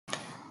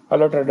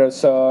Hello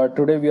traders.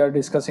 Today we are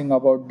discussing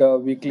about the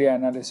weekly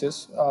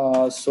analysis.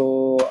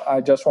 So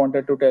I just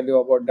wanted to tell you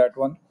about that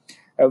one.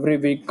 Every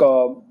week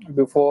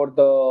before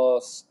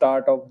the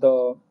start of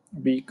the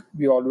week,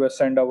 we always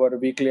send our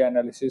weekly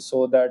analysis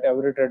so that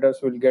every traders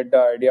will get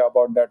the idea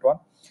about that one,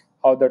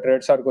 how the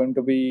trades are going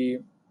to be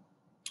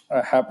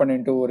happen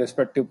into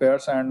respective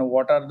pairs and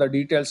what are the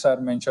details are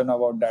mentioned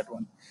about that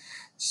one.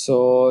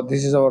 So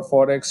this is our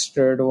Forex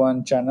Trade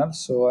One channel.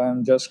 So I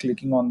am just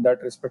clicking on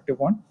that respective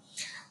one.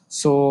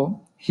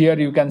 So here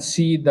you can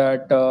see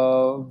that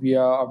we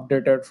are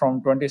updated from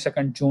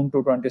 22nd June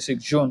to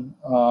 26th June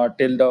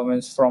till the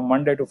means from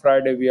Monday to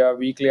Friday we are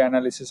weekly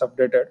analysis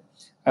updated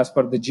as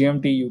per the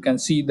GMT. You can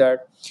see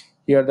that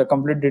here the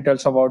complete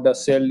details about the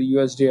sale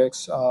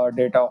USDX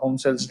data, home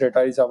sales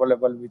data is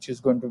available, which is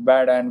going to be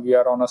bad and we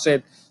are on a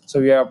sale. So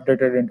we are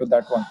updated into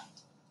that one.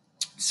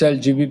 Sell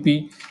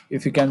GBP,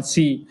 if you can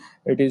see,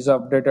 it is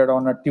updated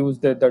on a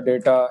Tuesday. The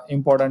data,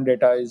 important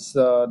data is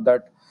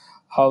that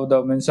how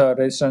the means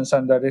resistance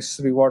and the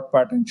risk reward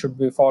pattern should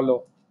be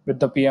followed with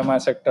the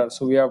PMI sector.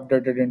 So we are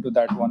updated into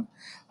that one.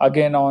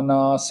 Again,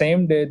 on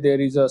same day,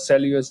 there is a sell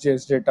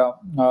USDX data,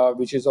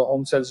 which is a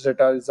home sales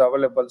data is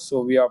available.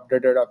 So we are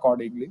updated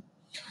accordingly.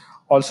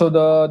 Also,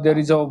 there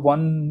is a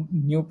one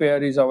new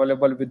pair is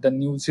available with the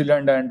New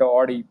Zealand and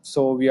Audi.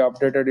 So we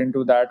updated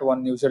into that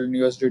one. New Zealand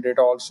USD data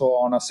also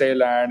on a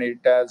sale, and it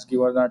has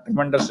given a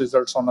tremendous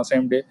results on the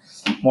same day.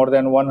 More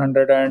than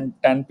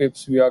 110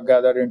 pips we are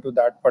gathered into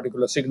that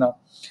particular signal.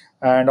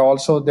 And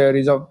also there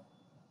is a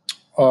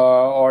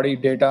Audi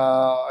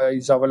data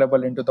is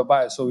available into the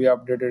buy, so we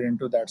updated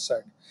into that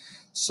side.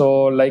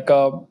 So like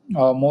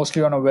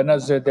mostly on a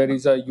Wednesday there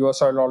is a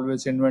US oil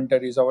always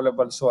inventory is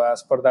available, so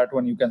as per that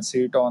one you can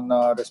see it on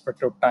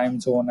respective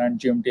time zone and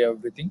GMT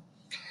everything.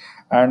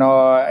 And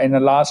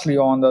lastly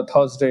on the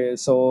Thursday,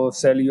 so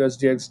sell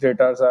USDX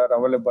data are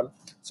available.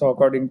 So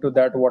according to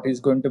that, what is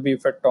going to be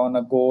effect on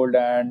a gold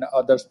and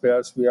other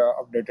pairs we are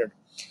updated.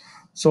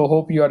 So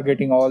hope you are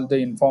getting all the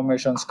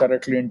informations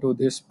correctly into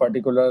this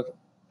particular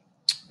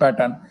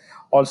pattern.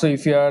 Also,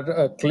 if you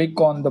are click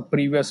on the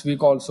previous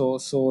week also,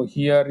 so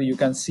here you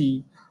can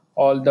see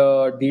all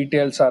the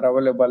details are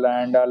available,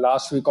 and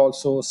last week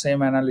also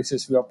same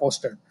analysis we are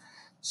posted.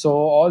 So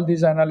all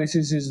these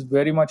analysis is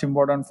very much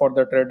important for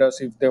the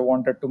traders if they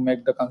wanted to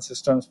make the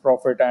consistent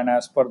profit. And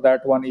as per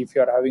that one, if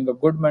you are having a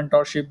good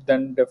mentorship,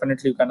 then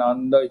definitely you can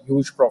earn the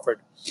huge profit.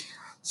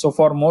 So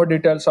for more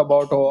details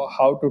about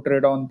how to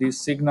trade on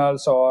these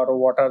signals or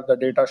what are the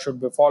data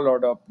should be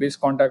followed, please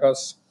contact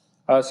us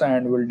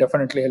and we'll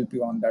definitely help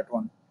you on that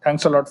one.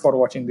 Thanks a lot for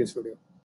watching this video.